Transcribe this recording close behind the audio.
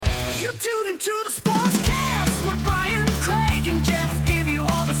You tune into the Sportscast with Brian, Craig, and Jeff. Give you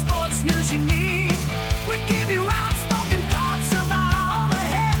all the sports news you need. We give you outspoken thoughts about all the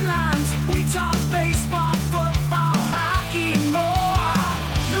headlines. We talk baseball, football, hockey, and more.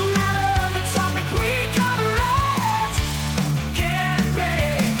 No matter the topic, we cover it. Get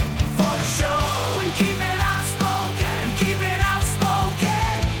ready for the show and keep it outspoken. Keep it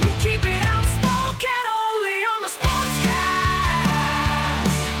outspoken. We keep it outspoken only on the Sportscast.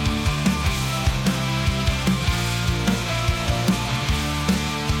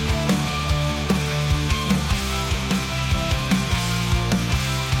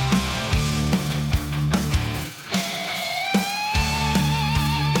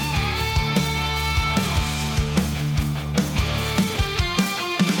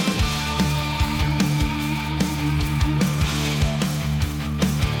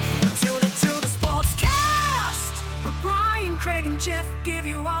 Tune into the Sportscast with Brian, Craig, and Jeff. Give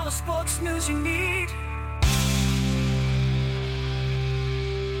you all the sports news you need.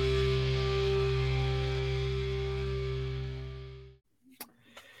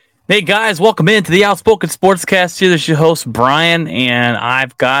 Hey guys, welcome into the Outspoken Sportscast. Here, this is your host Brian, and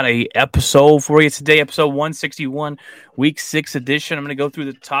I've got a episode for you today, episode 161, Week 6 edition. I'm going to go through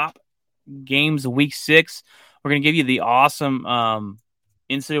the top games of Week 6. We're going to give you the awesome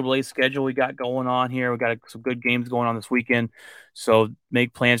NCAA schedule we got going on here. We got some good games going on this weekend, so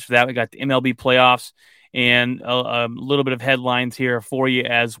make plans for that. We got the MLB playoffs and a little bit of headlines here for you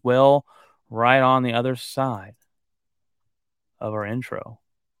as well, right on the other side of our intro.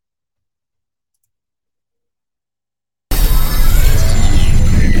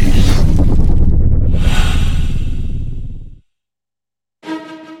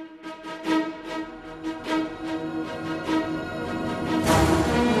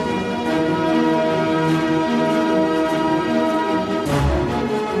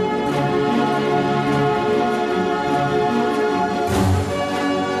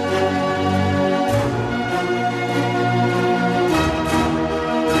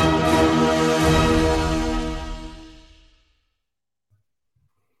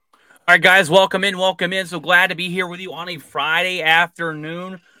 All right, guys, welcome in. So glad to be here with you on a Friday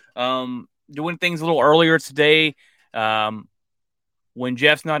afternoon. Doing things a little earlier today. When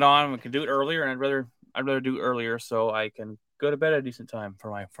Jeff's not on, we can do it earlier, and I'd rather do it earlier so I can go to bed at a decent time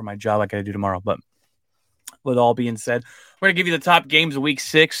for my job like I do tomorrow. But with all being said, we're gonna give you the top games of Week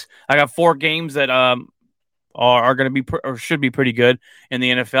 6. I got 4 games that are going to be or should be pretty good in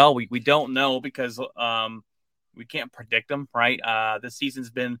the NFL. We don't know because we can't predict them, right? This season's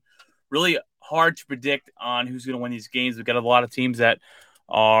been really hard to predict on who's going to win these games. We've got a lot of teams that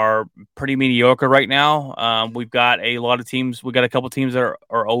are pretty mediocre right now. We've got a lot of teams. We got a couple teams that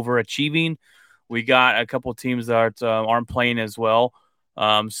are overachieving. We got a couple teams that aren't playing as well.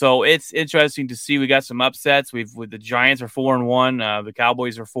 So it's interesting to see. We got some upsets. With the Giants are 4-1. The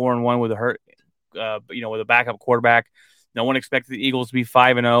Cowboys are 4-1 with with a backup quarterback. No one expected the Eagles to be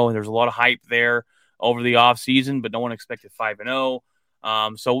 5-0. There's a lot of hype there over the offseason, but no one expected 5-0.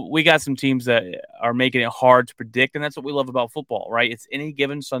 So we got some teams that are making it hard to predict, and that's what we love about football, right? It's any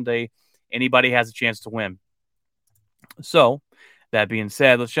given Sunday, anybody has a chance to win. So that being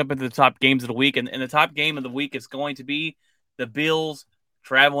said, let's jump into the top games of the week. And the top game of the week is going to be the Bills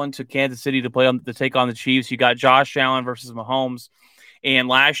traveling to Kansas City to take on the Chiefs. You got Josh Allen versus Mahomes. And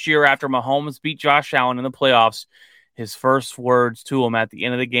last year, after Mahomes beat Josh Allen in the playoffs, his first words to him at the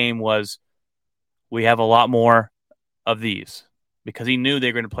end of the game was, "We have a lot more of these." Because he knew they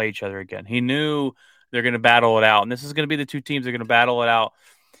were going to play each other again. He knew they're going to battle it out. And this is going to be the two teams that are going to battle it out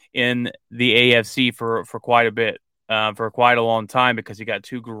in the AFC for quite a bit, for quite a long time, because you got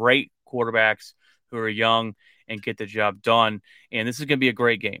two great quarterbacks who are young and get the job done. And this is going to be a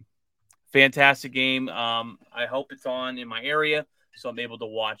great game. Fantastic game. I hope it's on in my area so I'm able to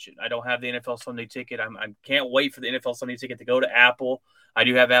watch it. I don't have the NFL Sunday ticket. I can't wait for the NFL Sunday ticket to go to Apple. I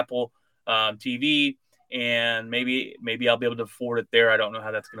do have Apple TV. And maybe I'll be able to afford it there. I don't know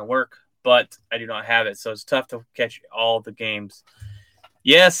how that's going to work, but I do not have it. So it's tough to catch all the games.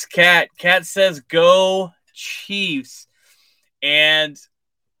 Yes, Kat. Kat says, "Go Chiefs." And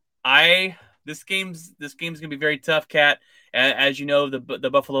this game's going to be very tough, Kat. As you know, the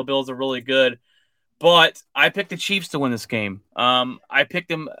Buffalo Bills are really good. But I picked the Chiefs to win this game. I picked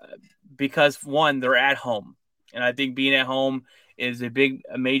them because, one, they're at home. And I think being at home is a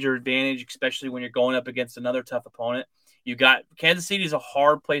major advantage, especially when you're going up against another tough opponent. You got Kansas City is a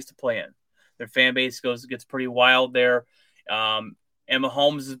hard place to play in. Their fan base gets pretty wild there. And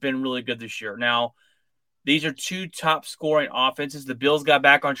Mahomes has been really good this year. Now, these are two top scoring offenses. The Bills got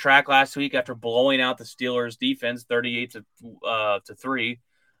back on track last week after blowing out the Steelers defense 38-3.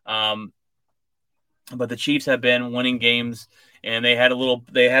 But the Chiefs have been winning games, and they had a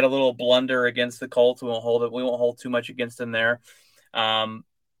little blunder against the Colts. We won't hold too much against them there.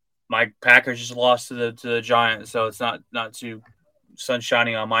 My Packers just lost to the Giants, so it's not too sun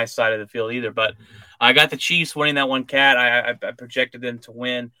shining on my side of the field either. But I got the Chiefs winning that one. Cat, I projected them to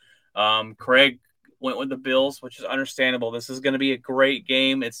win. Craig went with the Bills, which is understandable. This is going to be a great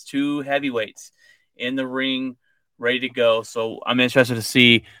game. It's two heavyweights in the ring, ready to go. So I'm interested to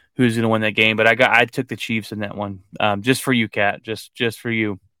see who's going to win that game. But I took the Chiefs in that one, just for you, Cat, just for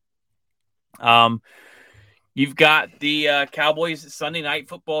you. You've got the Cowboys Sunday Night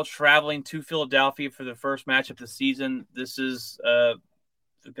Football traveling to Philadelphia for the first match of the season. This is going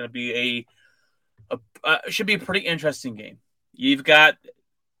to be should be a pretty interesting game. You've got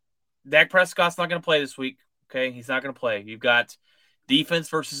Dak Prescott's not going to play this week. Okay, he's not going to play. You've got defense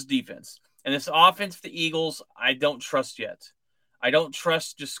versus defense, and this offense for the Eagles, I don't trust yet. I don't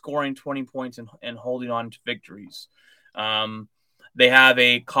trust just scoring 20 points and holding on to victories. They have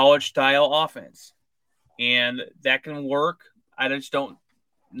a college-style offense, and that can work. I just don't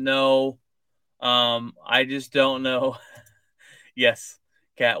know. I just don't know. Yes,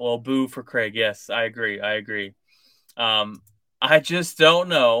 Cat. Well, boo for Craig. Yes, I agree. I just don't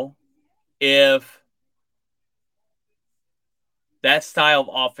know if that style of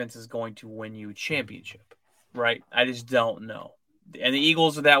offense is going to win you a championship, right? I just don't know. And the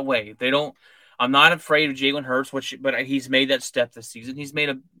Eagles are that way. They don't. I'm not afraid of Jalen Hurts, but he's made that step this season. He's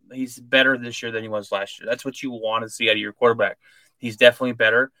better this year than he was last year. That's what you want to see out of your quarterback. He's definitely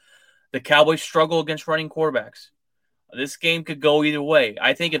better. The Cowboys struggle against running quarterbacks. This game could go either way.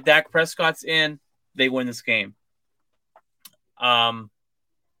 I think if Dak Prescott's in, they win this game.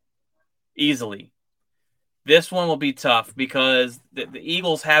 Easily. This one will be tough because the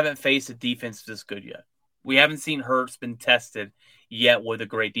Eagles haven't faced a defense this good yet. We haven't seen Hurts been tested yet with a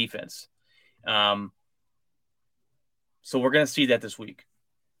great defense. So we're going to see that this week.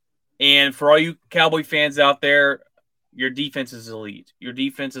 And for all you Cowboy fans out there, your defense is elite. Your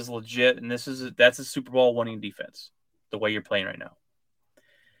defense is legit, and that's a Super Bowl winning defense, the way you're playing right now.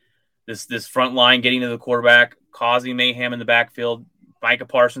 This front line getting to the quarterback, causing mayhem in the backfield. Micah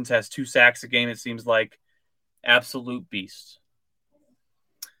Parsons has 2 sacks a game, it seems like. Absolute beast.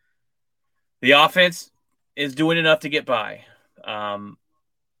 The offense is doing enough to get by.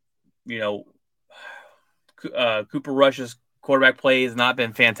 Cooper Rush's quarterback play has not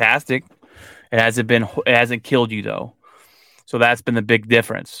been fantastic. It hasn't killed you though. So that's been the big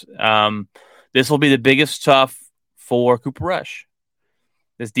difference. This will be the biggest tough for Cooper Rush.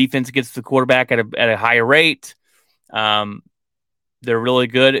 This defense gets the quarterback at a higher rate. They're really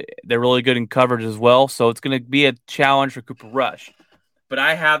good. They're really good in coverage as well. So it's going to be a challenge for Cooper Rush. But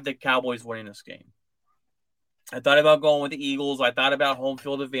I have the Cowboys winning this game. I thought about going with the Eagles. I thought about home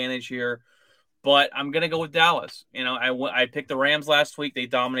field advantage here. But I'm going to go with Dallas. I picked the Rams last week. They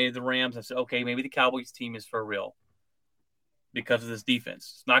dominated the Rams. I said, okay, maybe the Cowboys team is for real because of this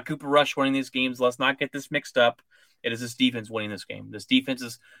defense. It's not Cooper Rush winning these games. Let's not get this mixed up. It is this defense winning this game. This defense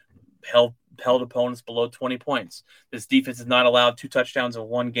has held opponents below 20 points. This defense has not allowed 2 touchdowns in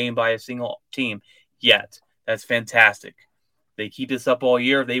one game by a single team yet. That's fantastic. They keep this up all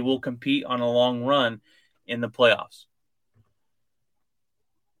year. They will compete on a long run in the playoffs.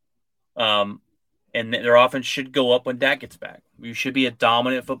 And their offense should go up when Dak gets back. You should be a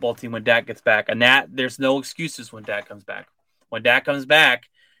dominant football team when Dak gets back. And there's no excuses when Dak comes back. When Dak comes back,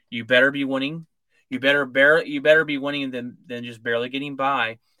 you better be winning. You better be winning than just barely getting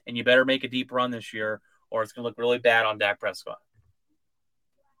by. And you better make a deep run this year, or it's going to look really bad on Dak Prescott.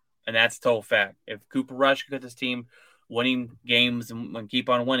 And that's a total fact. If Cooper Rush can get this team winning games and keep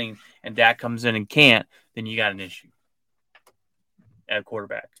on winning, and Dak comes in and can't, then you got an issue at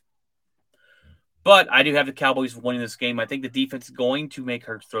quarterback. But I do have the Cowboys winning this game. I think the defense is going to make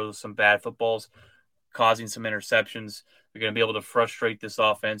Hurts throw some bad footballs, causing some interceptions. They're going to be able to frustrate this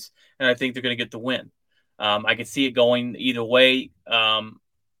offense, and I think they're going to get the win. I can see it going either way,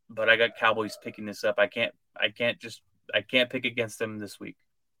 but I got Cowboys picking this up. I can't pick against them this week.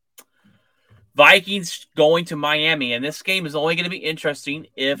 Vikings going to Miami, and this game is only going to be interesting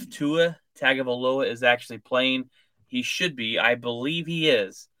if Tua Tagovailoa is actually playing. He should be. I believe he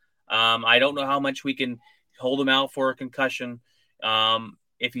is. I don't know how much we can hold him out for a concussion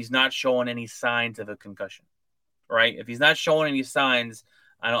if he's not showing any signs of a concussion, right? If he's not showing any signs,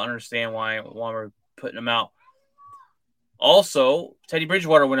 I don't understand why we're putting him out. Also, Teddy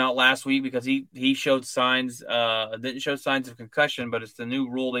Bridgewater went out last week because he showed signs, didn't show signs of concussion, but it's the new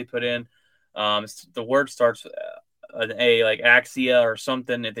rule they put in. The word starts with an A, like axia or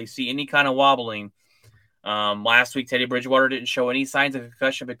something. If they see any kind of wobbling, Last week, Teddy Bridgewater didn't show any signs of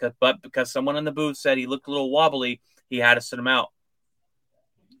concussion because someone in the booth said he looked a little wobbly, he had to sit him out.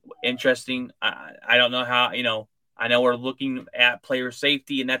 Interesting. I don't know how, I know we're looking at player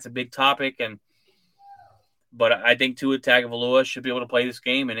safety, and that's a big topic, but I think Tua Tagovailoa should be able to play this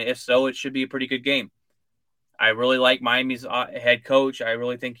game, and if so, it should be a pretty good game. I really like Miami's head coach. I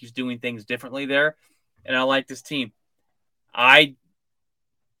really think he's doing things differently there, and I like this team. I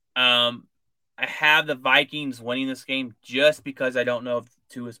have the Vikings winning this game just because I don't know if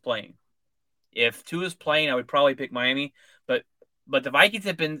Tua is playing. If Tua is playing, I would probably pick Miami, but the Vikings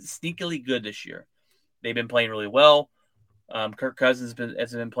have been sneakily good this year. They've been playing really well. Kirk Cousins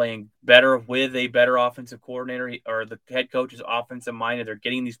has been playing better with a better offensive coordinator, or the head coach is offensive minded. They're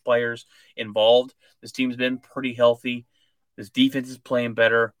getting these players involved. This team's been pretty healthy. This defense is playing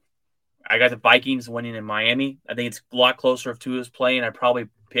better. I got the Vikings winning in Miami. I think it's a lot closer if Tua's playing. I'd probably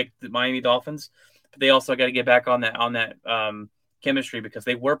pick the Miami Dolphins, but they also got to get back on that chemistry because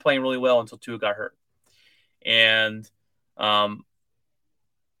they were playing really well until Tua got hurt. And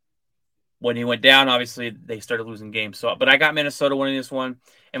when he went down, obviously they started losing games. But I got Minnesota winning this one.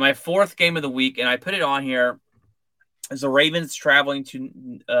 And my fourth game of the week, and I put it on here, is the Ravens traveling to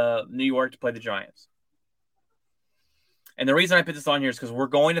New York to play the Giants. And the reason I put this on here is because we're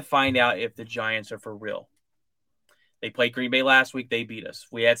going to find out if the Giants are for real. They played Green Bay last week. They beat us.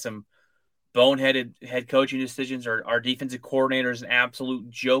 We had some boneheaded head coaching decisions. Our defensive coordinator is an absolute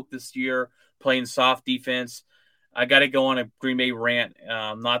joke this year, playing soft defense. I got to go on a Green Bay rant,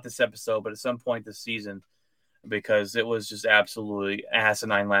 not this episode, but at some point this season, because it was just absolutely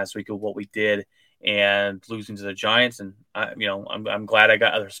asinine last week of what we did and losing to the Giants. And I'm glad I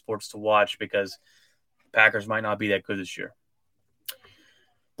got other sports to watch because Packers might not be that good this year.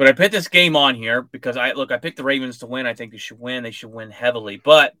 But I put this game on here because I picked the Ravens to win. I think they should win. They should win heavily.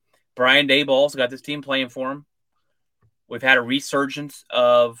 But Brian Daboll's got this team playing for him. We've had a resurgence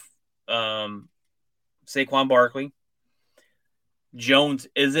of Saquon Barkley. Jones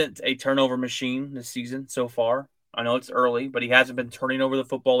isn't a turnover machine this season so far. I know it's early, but he hasn't been turning over the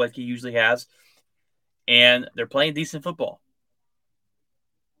football like he usually has. And they're playing decent football.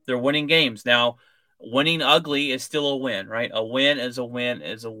 They're winning games. Now, winning ugly is still a win, right? A win is a win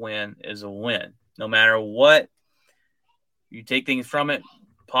is a win is a win. No matter what, you take things from it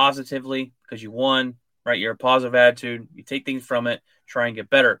positively because you won, right? You're a positive attitude. You take things from it, try and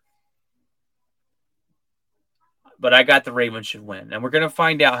get better. But I got the Ravens should win. And we're going to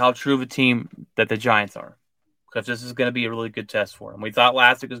find out how true of a team that the Giants are because this is going to be a really good test for them. We thought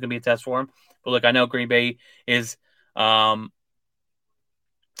last week was going to be a test for them. But look, I know Green Bay is, how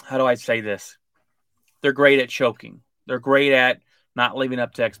do I say this? They're great at choking. They're great at not living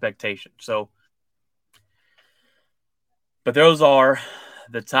up to expectations. But those are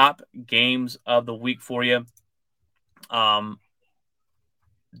the top games of the week for you.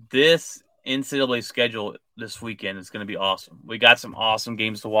 This NCAA schedule this weekend is going to be awesome. We got some awesome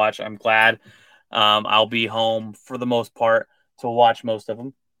games to watch. I'm glad I'll be home for the most part to watch most of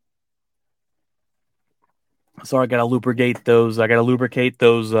them. So I got to lubricate those.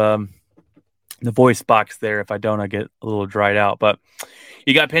 The voice box there. If I don't, I get a little dried out. But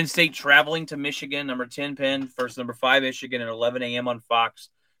you got Penn State traveling to Michigan, number 10 Penn, versus number 5 Michigan at 11 a.m. on Fox.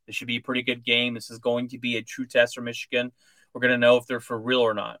 This should be a pretty good game. This is going to be a true test for Michigan. We're going to know if they're for real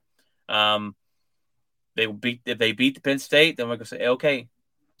or not. If they beat the Penn State, then we're going to say, okay,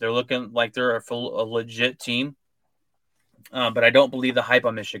 they're looking like they're a legit team. But I don't believe the hype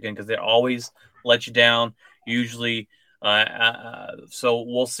on Michigan because they always let you down. Usually. So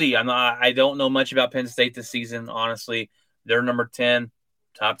we'll see. I don't know much about Penn State this season. Honestly, they're number 10,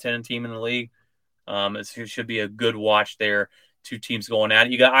 top 10 team in the league. It should be a good watch there. Two teams going at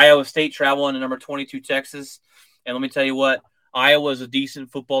it. You got Iowa State traveling to number 22 Texas. And let me tell you what, Iowa's a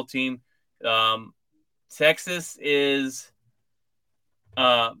decent football team. Texas,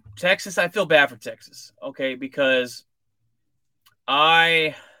 I feel bad for Texas. Okay. Because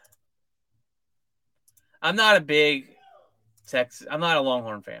I'm not a big Texas. I'm not a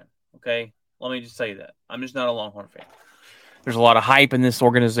Longhorn fan. Okay. Let me just tell you that. I'm just not a Longhorn fan. There's a lot of hype in this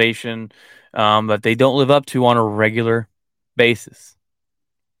organization that they don't live up to on a regular basis.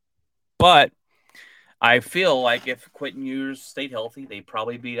 But I feel like if Quentin Ewers stayed healthy, they'd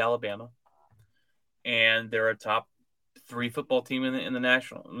probably beat Alabama. And they're a top 3 football team in the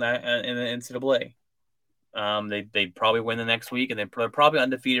national, in the NCAA. They'd probably win the next week, and they're probably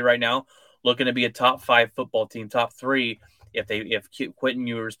undefeated right now, looking to be a top 5 football team, top 3 if Quentin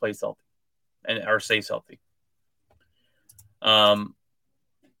Ewers plays healthy or stays healthy. So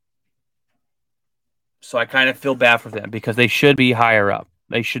I kind of feel bad for them because they should be higher up.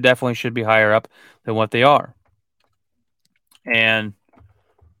 They should be higher up than what they are. And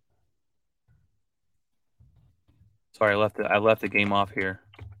sorry, I left the game off here.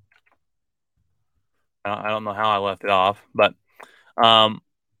 I don't know how I left it off, but um,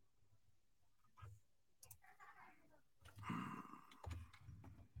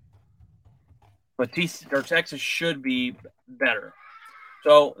 Texas should be better.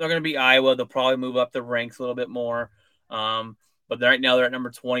 So they're going to be Iowa. They'll probably move up the ranks a little bit more. But right now they're at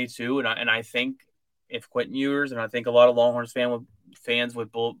number 22, and I think if Quentin Ewers, and I think a lot of Longhorns fans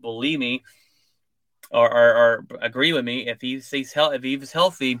would believe me or agree with me, if he's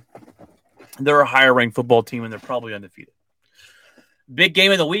healthy, they're a higher ranked football team, and they're probably undefeated. Big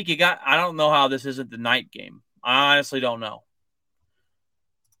game of the week. I don't know how this isn't the night game. I honestly don't know.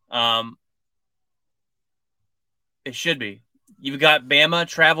 It should be. You've got Bama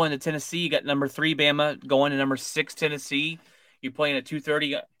traveling to Tennessee. You got number 3 Bama going to number 6 Tennessee. You're playing at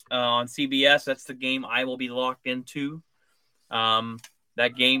 2:30 on CBS. That's the game I will be locked into.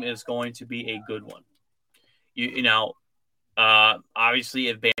 That game is going to be a good one. Obviously,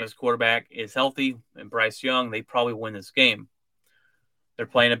 if Bama's quarterback is healthy and Bryce Young, they probably win this game. They're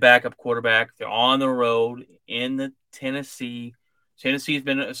playing a backup quarterback. They're on the road in the Tennessee. Tennessee's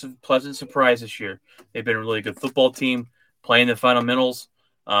been a pleasant surprise this year. They've been a really good football team, playing the fundamentals,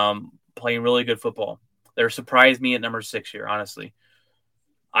 playing really good football. They're surprised me at number 6 here, honestly.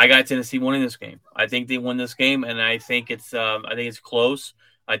 I got Tennessee winning this game. I think they win this game, and I think it's close.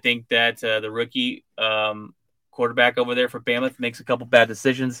 I think that the rookie quarterback over there for Bama makes a couple bad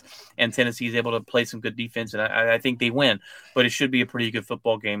decisions, and Tennessee is able to play some good defense, and I think they win. But it should be a pretty good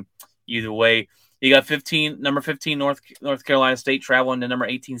football game either way. You got number 15 North Carolina State traveling to number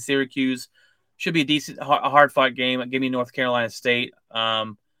 18 Syracuse. Should be a decent, hard-fought game. Give me North Carolina State.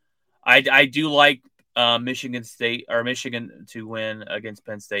 I do like Michigan to win against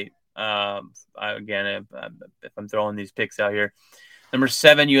Penn State. Again, if I'm throwing these picks out here. Number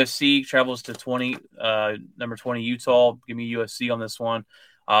 7 USC travels to number 20 Utah. Give me USC on this one.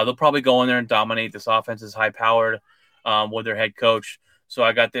 They'll probably go in there and dominate. This offense is high-powered with their head coach. So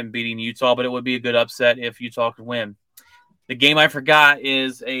I got them beating Utah, but it would be a good upset if Utah could win. The game I forgot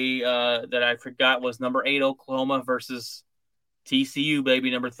was number 8 Oklahoma versus TCU, baby,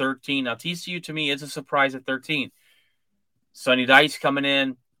 number 13. Now TCU to me is a surprise at 13. Sonny Dice coming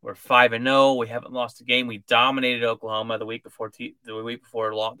in. We're 5-0. We haven't lost a game. We dominated Oklahoma the week before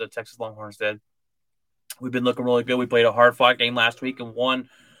the Texas Longhorns did. We've been looking really good. We played a hard-fought game last week and won.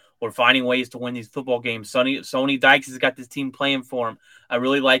 We're finding ways to win these football games. Sonny Dykes has got this team playing for him. I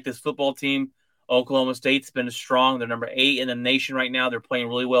really like this football team. Oklahoma State's been strong. They're number 8 in the nation right now. They're playing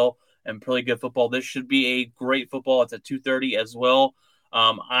really well and really good football. This should be a great football. It's at 2:30 as well.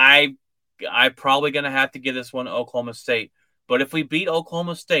 I'm probably going to have to give this one to Oklahoma State. But if we beat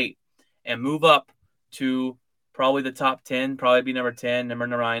Oklahoma State and move up to probably the top 10, probably be number 10, number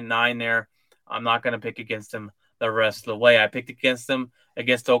 9 there, I'm not going to pick against them the rest of the way. I picked against them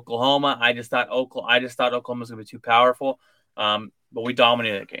against Oklahoma. I just thought Oklahoma was going to be too powerful. But we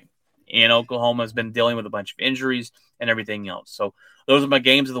dominated that game. And Oklahoma has been dealing with a bunch of injuries and everything else. So those are my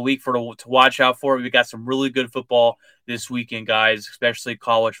games of the week to watch out for. We got some really good football this weekend, guys, especially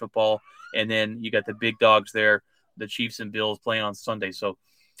college football. And then you got the big dogs there, the Chiefs and Bills playing on Sunday. So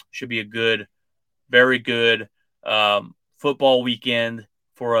should be a good, very good football weekend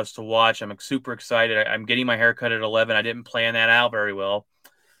for us to watch. I'm super excited. I'm getting my haircut at 11. I didn't plan that out very well.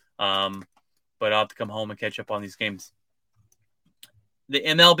 But I'll have to come home and catch up on these games. The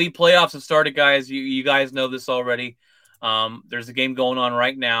MLB playoffs have started, guys. You guys know this already. There's a game going on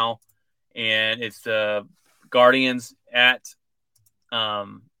right now, and it's the Guardians at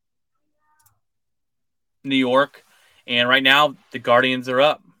New York. And right now, the Guardians are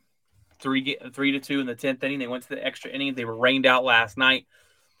up 3-2 in the 10th inning. They went to the extra inning. They were rained out last night.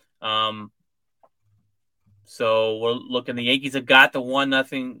 So we're looking. The Yankees have got the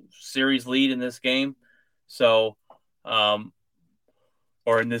 1-0 series lead in this game. So,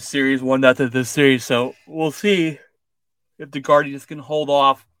 or in this series, 1-0 this series. So we'll see if the Guardians can hold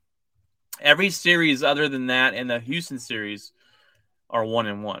off. Every series other than that and the Houston series are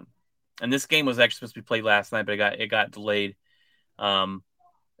 1-1. And this game was actually supposed to be played last night, but it got delayed.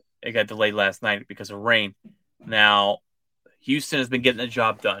 It got delayed last night because of rain. Now, Houston has been getting the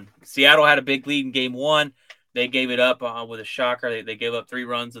job done. Seattle had a big lead in Game 1. They gave it up with a shocker. They gave up 3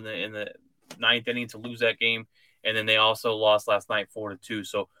 runs in the 9th inning to lose that game, and then they also lost last night 4-2.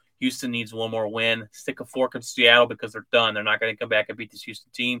 So Houston needs one more win. Stick a fork in Seattle because they're done. They're not going to come back and beat this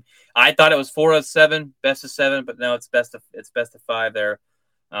Houston team. I thought it was 4 of 7, best of 7, but no, it's best of 5 there.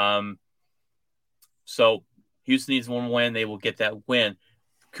 So Houston needs one win. They will get that win.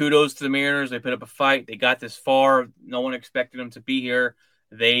 kudos to the Mariners. They put up a fight. They got this far. No one expected them to be here.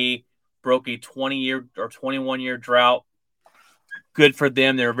 They broke a 20-year or 21-year drought. Good for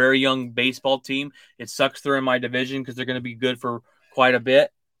them. They're a very young baseball team. It sucks they're in my division because they're going to be good for quite a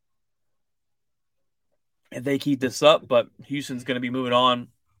bit if they keep this up, but Houston's going to be moving on.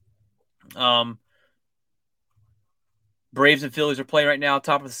 Braves and Phillies are playing right now,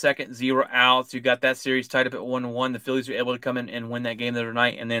 top of the second, 0 outs. You got that series tied up at 1-1. The Phillies were able to come in and win that game the other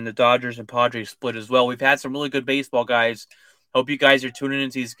night, and then the Dodgers and Padres split as well. We've had some really good baseball, guys. Hope you guys are tuning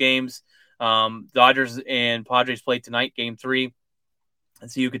into these games. Dodgers and Padres played tonight, Game 3,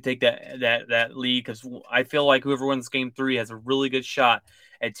 and so you could take that lead because I feel like whoever wins Game 3 has a really good shot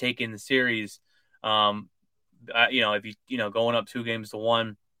at taking the series. If you going up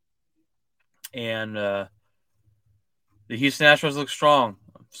 2-1, and the Houston Astros look strong,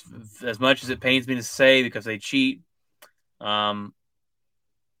 as much as it pains me to say because they cheat. Pains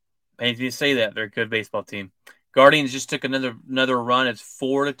me to say that they're a good baseball team. Guardians just took another run. It's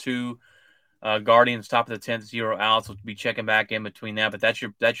 4-2. Guardians top of the 10th, 0 outs. We'll be checking back in between that, but that's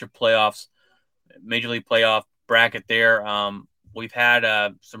your playoffs, Major League playoff bracket there. We've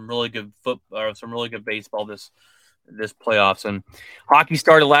had some really good baseball this playoffs, and hockey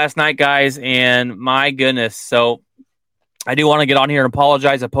started last night, guys. And my goodness, so I do want to get on here and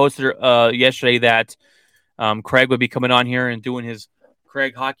apologize. I posted yesterday that Craig would be coming on here and doing his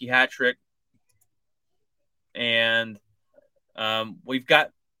Craig hockey hat trick. And we've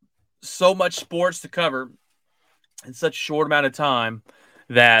got so much sports to cover in such a short amount of time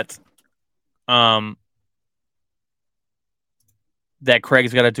that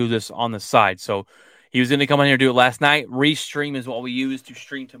Craig's got to do this on the side. So he was going to come on here and do it last night. Restream is what we use to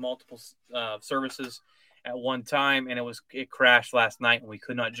stream to multiple services at one time, and it crashed last night and we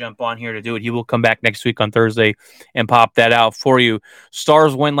could not jump on here to do it. He will come back next week on Thursday and pop that out for you.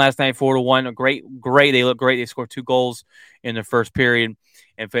 Stars win last night 4-1. Great. They look great. They scored 2 goals in the first period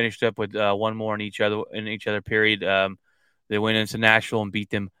and finished up with one more in each other period. They went into Nashville and beat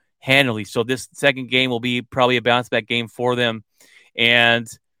them handily. So this second game will be probably a bounce back game for them. And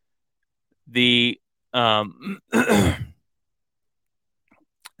the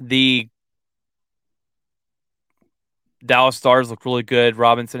the Dallas Stars look really good.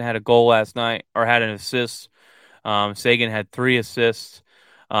 Robinson had a goal last night, or had an assist. Sagan had 3 assists.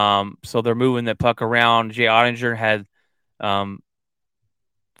 So they're moving that puck around. Jay Ottinger had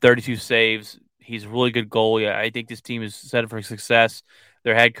 32 saves. He's a really good goalie. I think this team is set up for success.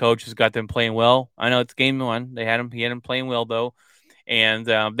 Their head coach has got them playing well. I know it's game 1. He had him playing well, though. And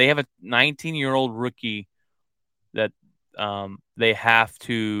they have a 19-year-old rookie that they have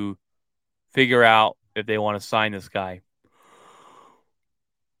to figure out if they want to sign this guy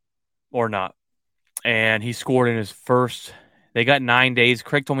or not. And he scored in his first. They got 9 days.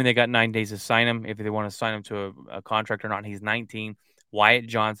 Craig told me they got 9 days to sign him, if they want to sign him to a contract or not. He's 19. Wyatt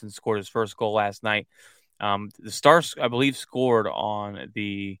Johnson scored his first goal last night. The Stars, I believe, scored on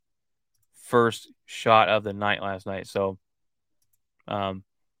the first shot of the night last night. So,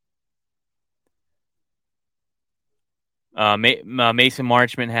 Mason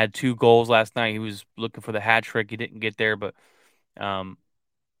Marchment had 2 goals last night. He was looking for the hat trick. He didn't get there, but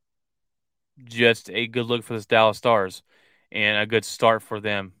just a good look for the Dallas Stars and a good start for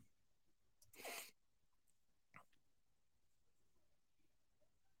them.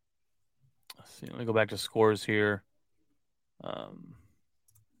 Let's see. Let me go back to scores here.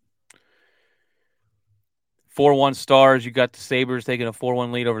 4-1 Stars. You got the Sabres taking a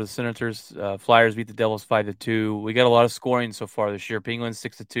 4-1 lead over the Senators. Flyers beat the Devils 5-2. We got a lot of scoring so far this year. Penguins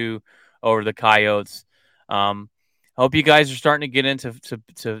 6-2 over the Coyotes. Hope you guys are starting to get into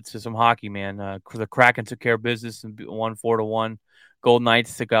some hockey, man. The Kraken took care of business and won 4-1. Golden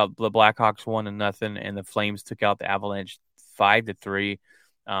Knights took out the Blackhawks 1-0, and the Flames took out the Avalanche 5-3.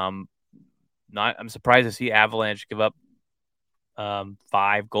 I'm surprised to see Avalanche give up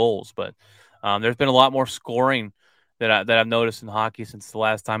 5 goals, but there's been a lot more scoring that I've noticed in hockey since the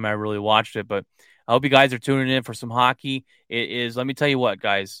last time I really watched it. But I hope you guys are tuning in for some hockey. Let me tell you what,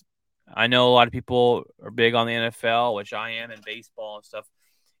 guys. I know a lot of people are big on the NFL, which I am, and baseball and stuff.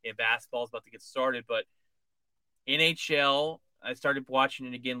 And basketball is about to get started, but NHL, I started watching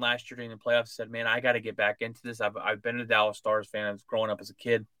it again last year during the playoffs. I said, man, I got to get back into this. I've been a Dallas Stars fan. I was growing up as a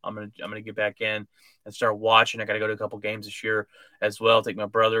kid. I'm gonna get back in and start watching. I got to go to a couple games this year as well. Take my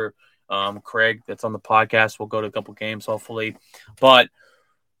brother, Craig, that's on the podcast. We'll go to a couple games, hopefully. But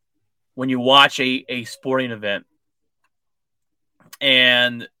when you watch a sporting event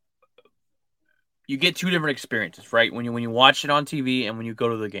and you get 2 different experiences, right? When you watch it on TV and when you go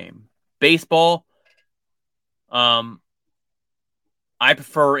to the game. Baseball, I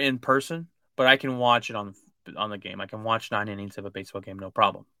prefer in person, but I can watch it on the game. I can watch 9 innings of a baseball game, no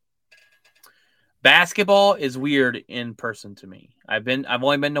problem. Basketball is weird in person to me. I've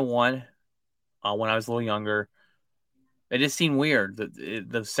only been to one when I was a little younger. It just seemed weird.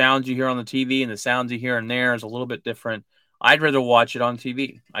 The sounds you hear on the TV and the sounds you hear in there is a little bit different. I'd rather watch it on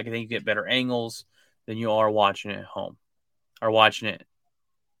TV. I think you get better angles than you are watching it at home or watching it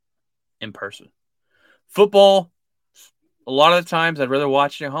in person. Football, a lot of the times I'd rather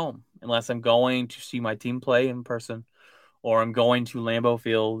watch it at home unless I'm going to see my team play in person or I'm going to Lambeau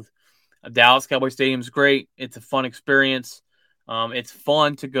Field. Dallas Cowboy Stadium is great. It's a fun experience. It's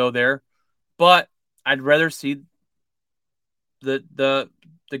fun to go there, but I'd rather see the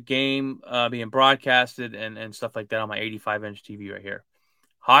game being broadcasted and stuff like that on my 85-inch TV right here.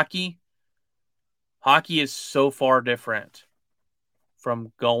 Hockey is so far different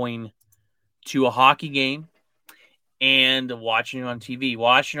from going to a hockey game and watching it on TV.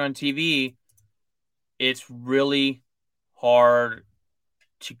 Watching it on TV, it's really hard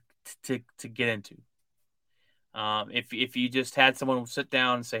to get into. If you just had someone sit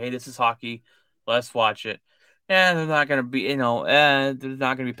down and say, "Hey, this is hockey, let's watch it," they're not going to be, they're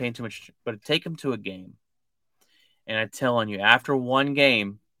not going to be paying too much. But take them to a game, and I'm telling you, after one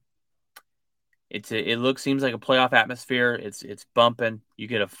game, seems like a playoff atmosphere. It's bumping. You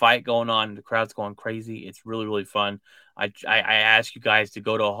get a fight going on. The crowd's going crazy. It's really, really fun. I ask you guys to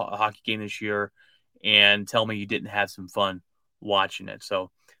go to a hockey game this year and tell me you didn't have some fun watching it.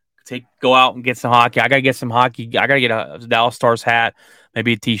 So go out and get some hockey. I got to get some hockey. I got to get a Dallas Stars hat,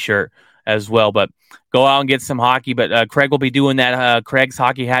 maybe a t-shirt as well. But go out and get some hockey. But Craig will be doing that Craig's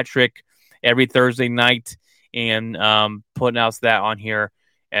Hockey Hat Trick every Thursday night and putting out that on here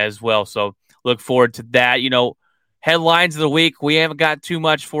as well. So look forward to that. Headlines of the week. We haven't got too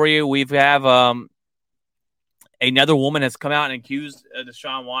much for you. We have another woman has come out and accused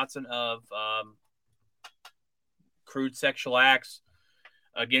Deshaun Watson of crude sexual acts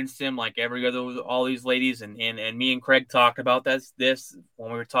against him, like all these ladies. And me and Craig talked about this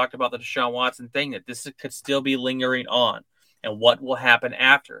when we were talking about the Deshaun Watson thing, that this could still be lingering on and what will happen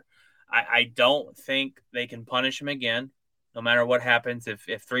after. I don't think they can punish him again. No matter what happens,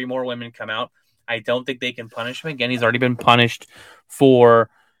 if 3 more women come out, I don't think they can punish him again. He's already been punished for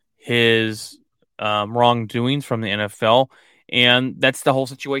his wrongdoings from the NFL. And that's the whole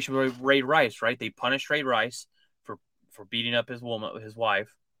situation with Ray Rice, right? They punished Ray Rice for beating up his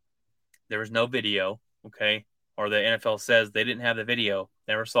wife. There was no video, okay? Or the NFL says they didn't have the video.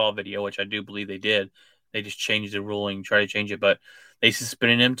 Never saw a video, which I do believe they did. They just changed the ruling, tried to change it. But they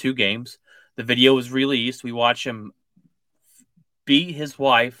suspended him 2 games. The video was released. We watched him beat his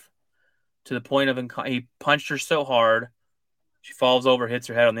wife to the point of he punched her so hard she falls over, hits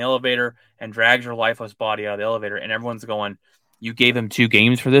her head on the elevator, and drags her lifeless body out of the elevator. And everyone's going, "You gave him 2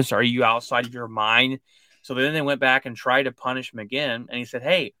 games for this? Are you outside of your mind?" So then they went back and tried to punish him again. And he said,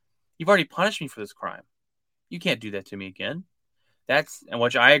 "Hey, you've already punished me for this crime. You can't do that to me again." And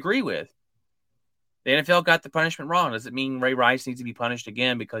which I agree with. The NFL got the punishment wrong. Does it mean Ray Rice needs to be punished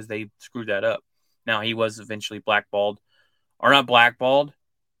again because they screwed that up? Now, he was eventually blackballed. Or not blackballed.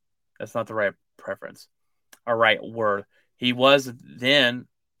 That's not the right preference. Or right word. He was then.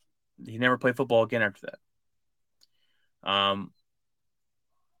 He never played football again after that.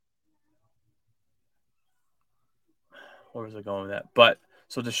 Where was I going with that? But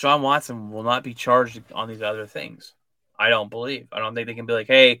so Deshaun Watson will not be charged on these other things. I don't believe. I don't think they can be like,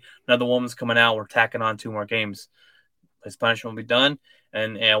 "Hey, another woman's coming out. We're tacking on 2 more games." His punishment will be done,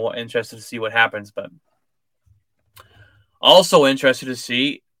 and we're interested to see what happens. But also interested to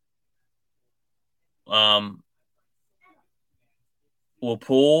see, will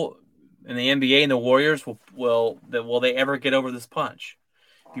Poole and the NBA and the Warriors will they ever get over this punch?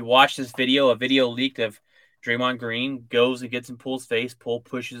 If you watch this video, a video leaked of Draymond Green goes and gets in Poole's face. Poole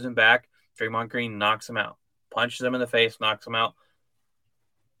pushes him back. Draymond Green knocks him out. Punches him in the face, knocks him out.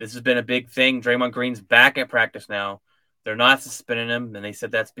 This has been a big thing. Draymond Green's back at practice now. They're not suspending him, and they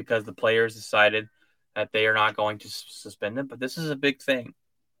said that's because the players decided that they are not going to suspend him. But this is a big thing.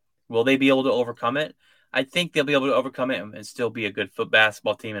 Will they be able to overcome it? I think they'll be able to overcome it and still be a good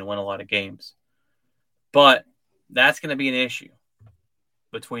basketball team and win a lot of games. But that's going to be an issue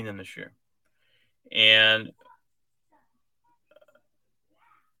between them this year. And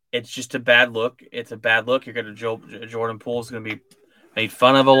it's just a bad look. It's a bad look. You're going to Jordan Poole is going to be made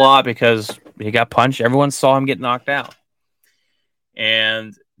fun of a lot because he got punched. Everyone saw him get knocked out.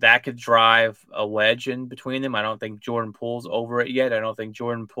 And that could drive a wedge in between them. I don't think Jordan Poole's over it yet. I don't think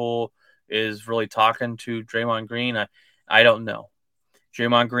Jordan Poole is really talking to Draymond Green. I don't know.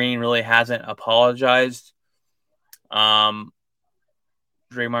 Draymond Green really hasn't apologized.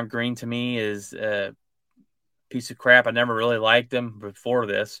 Draymond Green to me is a piece of crap. I never really liked him before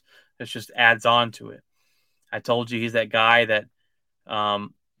this. This just adds on to it. I told you he's that guy that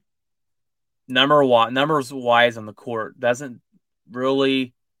um, numbers wise on the court doesn't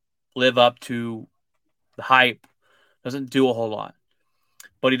really live up to the hype. Doesn't do a whole lot,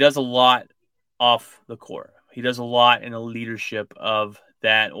 but he does a lot off the court. He does a lot in the leadership of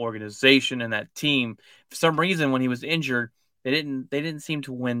that organization and that team. For some reason, when he was injured, they didn't seem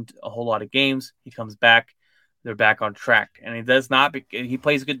to win a whole lot of games. He comes back, they're back on track, and he does not. He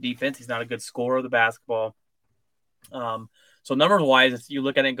plays good defense. He's not a good scorer of the basketball. So numbers wise, if you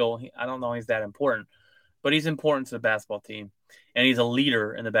look at it and go, I don't know, he's that important, but he's important to the basketball team, and he's a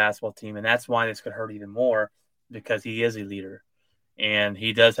leader in the basketball team, and that's why this could hurt even more because he is a leader, and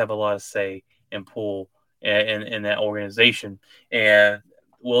he does have a lot of say and pull in that organization. And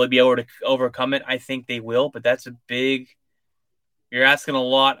will he be able to overcome it? I think they will, but that's a big. You're asking a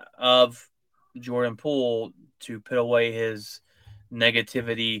lot of Jordan Poole to put away his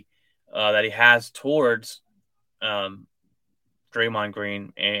negativity that he has towards Draymond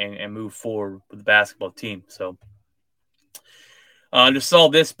Green and move forward with the basketball team. So to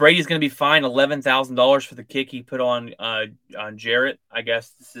solve this, Brady's going to be fined $11,000 for the kick he put on Jarrett. I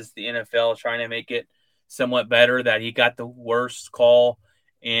guess this is the NFL trying to make it somewhat better that he got the worst call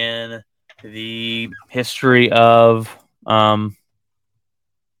in the history of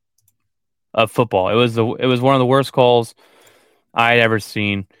football. It was one of the worst calls I had ever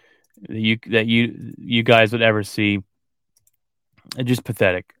seen that you guys would ever see. It's just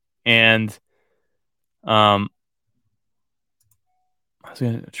pathetic. And I was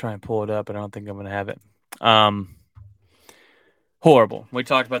going to try and pull it up, but I don't think I'm going to have it. Horrible. We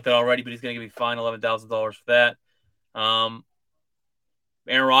talked about that already, but he's going to be fined $11,000 for that.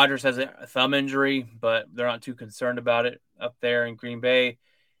 Aaron Rodgers has a thumb injury, but they're not too concerned about it up there in Green Bay.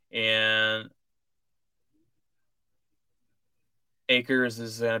 And Akers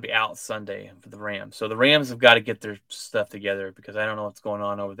is going to be out Sunday for the Rams. So the Rams have got to get their stuff together because I don't know what's going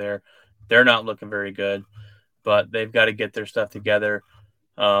on over there. They're not looking very good, but they've got to get their stuff together.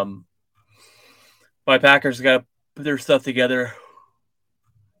 My Packers got to put their stuff together.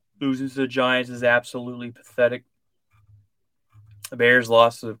 Losing to the Giants is absolutely pathetic. The Bears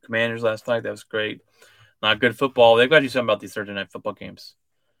lost to the Commanders last night. That was great. Not good football. They've got to do something about these Thursday night football games.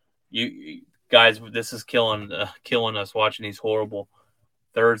 You guys, this is killing us watching these horrible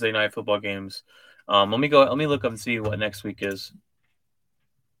Thursday night football games. Let me look up and see what next week is.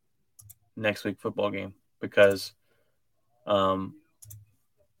 Next week football game because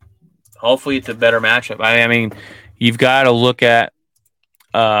hopefully it's a better matchup. I mean, you've got to look at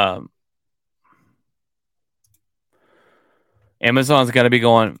Amazon's got to be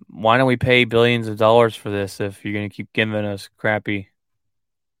going, why don't we pay billions of dollars for this if you're going to keep giving us crappy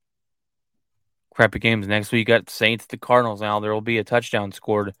games? Next week, you got Saints, the Cardinals. Now there will be a touchdown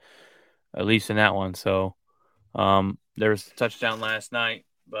scored, at least in that one. So there was a touchdown last night,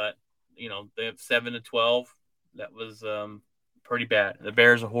 but they have 7-12. That was pretty bad. The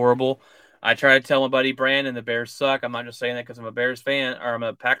Bears are horrible. I try to tell my buddy Brandon the Bears suck. I'm not just saying that because I'm a Bears fan or I'm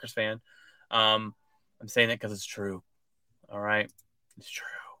a Packers fan. I'm saying that because it's true. All right, it's true.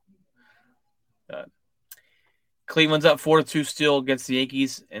 Cleveland's up 4-2 still against the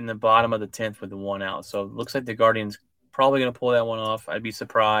Yankees in the bottom of the 10th with the one out. So it looks like the Guardians probably going to pull that one off. I'd be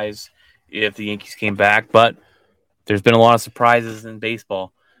surprised if the Yankees came back, but there's been a lot of surprises in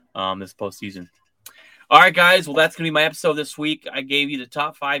baseball this postseason. All right, guys. Well, that's going to be my episode this week. I gave you the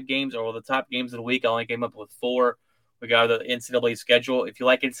top 5 games or the top games of the week. I only came up with 4. We got the NCAA schedule. If you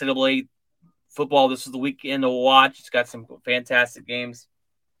like NCAA football, this is the weekend to watch. It's got some fantastic games.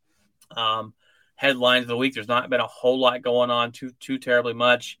 Headlines of the week. There's not been a whole lot going on too terribly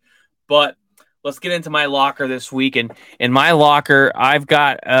much, but let's get into my locker this week. And in my locker, I've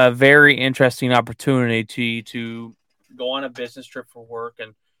got a very interesting opportunity to go on a business trip for work.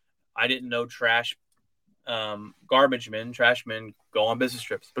 And I didn't know trash men go on business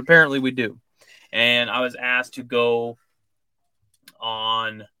trips, but apparently we do. And I was asked to go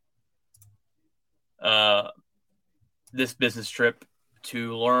on this business trip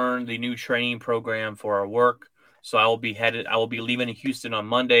to learn the new training program for our work. So I will be leaving Houston on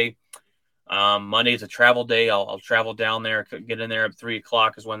Monday. Monday is a travel day. I'll travel down there, get in there at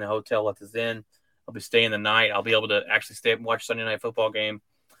 3:00 is when the hotel lets us in. I'll be staying the night. I'll be able to actually stay up and watch Sunday night football game,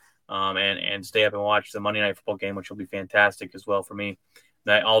 and stay up and watch the Monday night football game, which will be fantastic as well for me.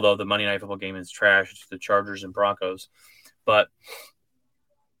 Although the Monday night football game is trash, it's the Chargers and Broncos. But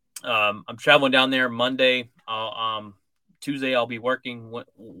I'm traveling down there Monday. Tuesday I'll be working.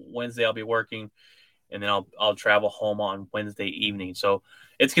 Wednesday I'll be working, and then I'll travel home on Wednesday evening. So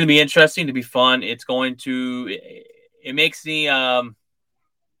it's going to be interesting, to be fun. It's going to it makes me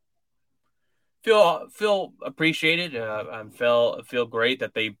feel appreciated. I feel great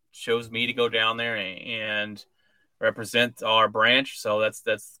that they chose me to go down there and represent our branch. So that's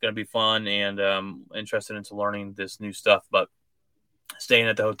going to be fun, and interested into learning this new stuff. But staying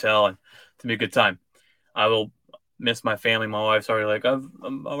at the hotel, and it's gonna be a good time. I will miss my family. My wife's already like, I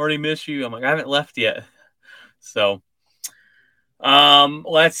already miss you. I'm like, I haven't left yet. So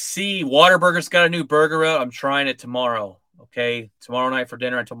let's see. Whataburger's got a new burger out. I'm trying it tomorrow. Okay, tomorrow night for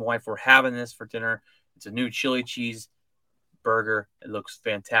dinner. I told my wife we're having this for dinner. It's a new chili cheese burger. It looks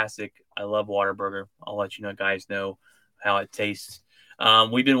fantastic. I love Whataburger. I'll let you guys know how it tastes.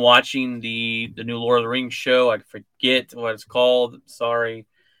 We've been watching the new Lord of the Rings show. I forget what it's called. Sorry.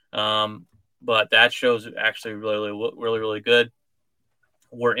 But that show's actually really good.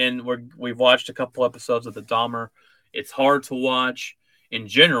 We've watched a couple episodes of the Dahmer. It's hard to watch in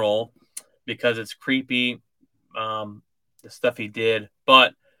general because it's creepy, the stuff he did.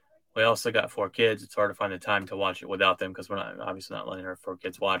 But we also got 4 kids. It's hard to find the time to watch it without them because we're obviously not letting our 4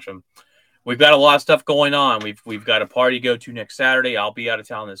 kids watch them. We've got a lot of stuff going on. We've got a party to go to next Saturday. I'll be out of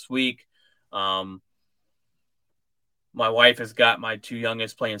town this week. My wife has got my 2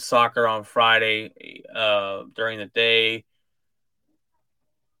 youngest playing soccer on Friday during the day.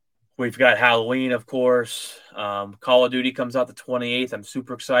 We've got Halloween, of course. Call of Duty comes out the 28th. I'm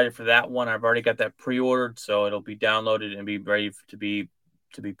super excited for that one. I've already got that pre-ordered, so it'll be downloaded and be ready to be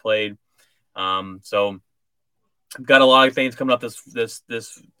played. So I've got a lot of things coming up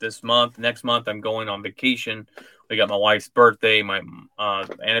this month. Next month, I'm going on vacation. We got my wife's birthday, my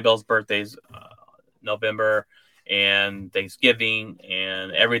Annabelle's birthday's November, and Thanksgiving,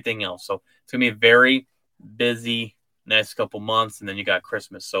 and everything else. So it's gonna be a very busy next couple months, and then you got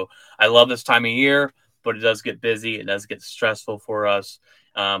Christmas. So I love this time of year, but it does get busy. It does get stressful for us,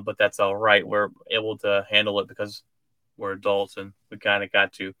 but that's all right. We're able to handle it because we're adults, and we kind of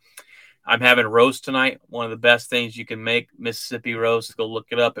got to. I'm having roast tonight. One of the best things you can make, Mississippi roast. Go look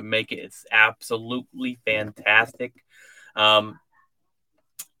it up and make it. It's absolutely fantastic.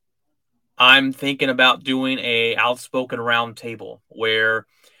 I'm thinking about doing a outspoken round table where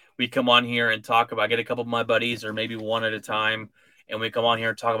we come on here and talk about, get a couple of my buddies or maybe one at a time, and we come on here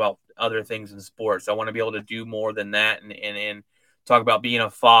and talk about other things in sports. I want to be able to do more than that and talk about being a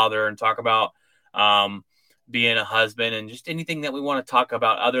father and talk about being a husband and just anything that we want to talk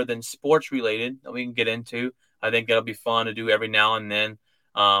about other than sports related that we can get into. I think that'll be fun to do every now and then.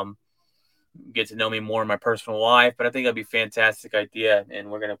 Get to know me more in my personal life, but I think that'd be a fantastic idea. And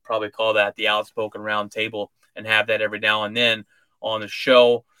we're going to probably call that the Outspoken Round Table and have that every now and then on the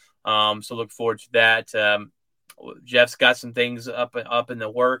show. So look forward to that. Jeff's got some things up in the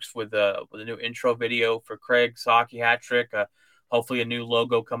works with a new intro video for Craig's hockey hat trick. Hopefully a new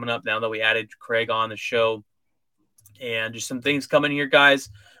logo coming up now that we added Craig on the show. And just some things coming here, guys,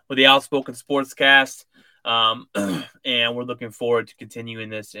 with the Outspoken Sportscast. And we're looking forward to continuing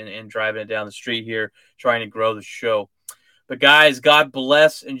this and driving it down the street here, trying to grow the show. But, guys, God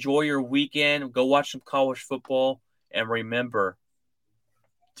bless. Enjoy your weekend. Go watch some college football. And remember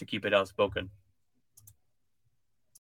to keep it outspoken.